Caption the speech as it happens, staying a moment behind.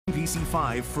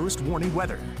WPTZ5 first warning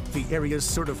weather, the area's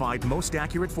certified most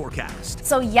accurate forecast.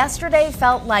 So yesterday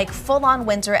felt like full-on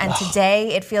winter, and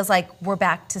today it feels like we're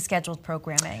back to scheduled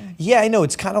programming. Yeah, I know.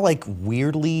 It's kind of like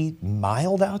weirdly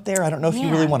mild out there. I don't know if you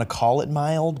really want to call it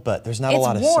mild, but there's not a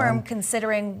lot of sun. It's warm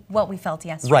considering what we felt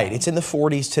yesterday. Right. It's in the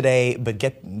 40s today, but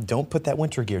don't put that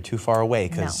winter gear too far away,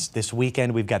 because this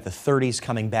weekend we've got the 30s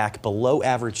coming back, below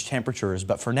average temperatures.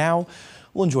 But for now,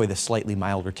 we'll enjoy the slightly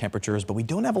milder temperatures, but we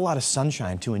don't have a lot of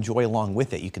sunshine to enjoy along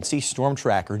with it. You can see Storm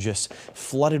Tracker just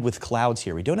flooded with clouds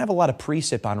here. We don't have a lot of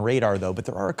precip on radar, though, but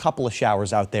there are a couple of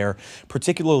showers out there,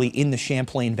 particularly in the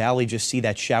Champlain Valley. Just see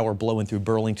that shower blowing through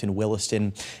Burlington,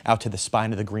 Williston, out to the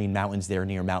spine of the Green Mountains there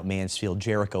near Mount Mansfield,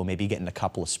 Jericho, maybe getting a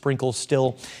couple of sprinkles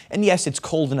still. And yes, it's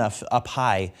cold enough up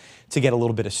high to get a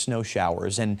little bit of snow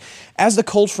showers. And as the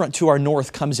cold front to our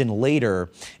north comes in later,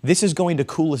 this is going to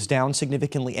cool us down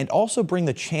significantly and also bring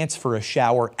the chance for a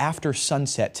shower after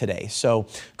sunset today. So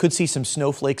could see some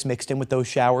snowflakes mixed in with those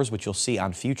showers, which you'll see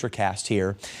on Futurecast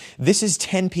here. This is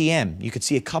 10 p.m. You could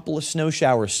see a couple of snow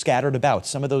showers scattered about.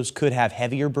 Some of those could have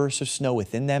heavier bursts of snow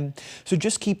within them. So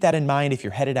just keep that in mind. If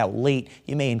you're headed out late,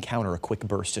 you may encounter a quick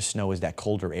burst of snow as that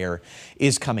colder air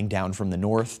is coming down from the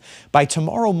north. By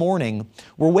tomorrow morning,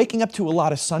 we're waking up to a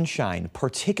lot of sunshine,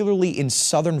 particularly in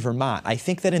southern Vermont. I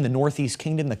think that in the Northeast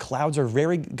Kingdom, the clouds are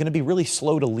going to be really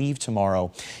slow to leave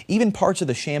tomorrow. Even parts of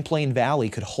the Champlain Valley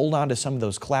could hold on to some of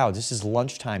those clouds. This is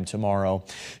lunchtime tomorrow.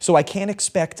 So I can't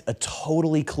expect a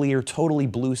totally clear, totally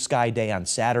blue sky day on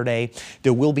Saturday.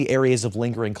 There will be areas of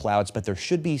lingering clouds, but there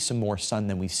should be some more sun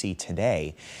than we see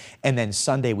today. And then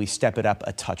Sunday, we step it up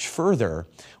a touch further.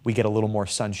 We get a little more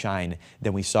sunshine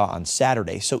than we saw on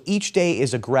Saturday. So each day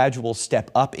is a gradual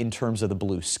step up in terms of the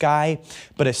blue sky,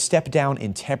 but a step down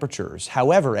in temperatures.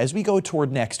 However, as we go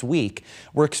toward next week,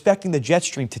 we're expecting the jet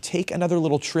stream to take another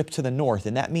little trip to the north,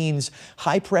 and that means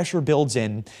high pressure builds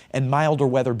in and milder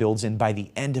weather builds in by the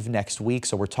end of next week.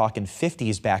 So we're talking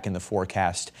 50s back in the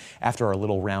forecast after our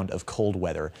little round of cold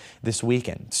weather this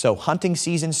weekend. So hunting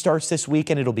season starts this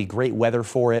weekend. It'll be great weather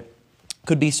for it.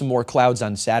 Could be some more clouds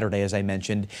on Saturday, as I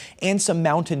mentioned, and some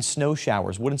mountain snow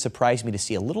showers. Wouldn't surprise me to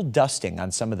see a little dusting on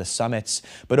some of the summits,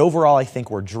 but overall I think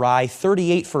we're dry.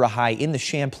 38 for a high in the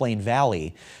Champlain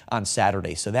Valley on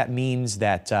Saturday, so that means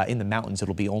that in the mountains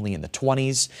it'll be only in the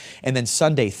 20s. And then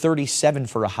Sunday, 37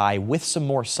 for a high with some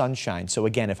more sunshine. So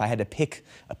again, if I had to pick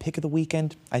a pick of the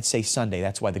weekend, I'd say Sunday.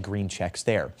 That's why the green check's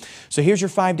there. So here's your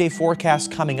 5-day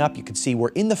forecast coming up. You can see we're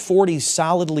in the 40s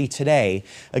solidly today.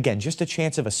 Again, just a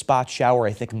chance of a spot shower.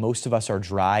 I think most of us are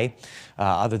dry,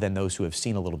 other than those who have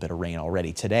seen a little bit of rain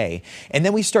already today. And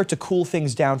then we start to cool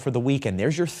things down for the weekend.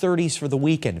 There's your 30s for the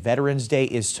weekend. Veterans Day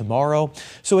is tomorrow.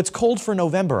 So it's cold for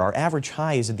November. Our average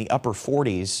high is in the upper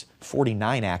 40s.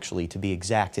 49 actually to be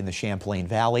exact in the Champlain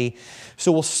Valley.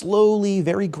 So we'll slowly,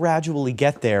 very gradually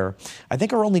get there. I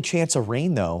think our only chance of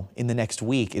rain though in the next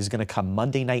week is going to come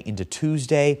Monday night into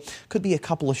Tuesday. Could be a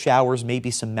couple of showers, maybe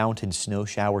some mountain snow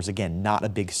showers. Again, not a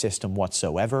big system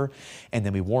whatsoever. And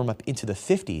then we warm up into the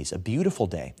 50s, a beautiful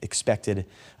day expected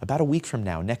about a week from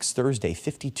now, next Thursday,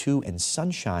 52 and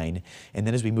sunshine. And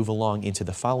then as we move along into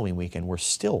the following weekend, we're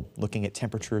still looking at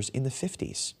temperatures in the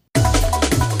 50s.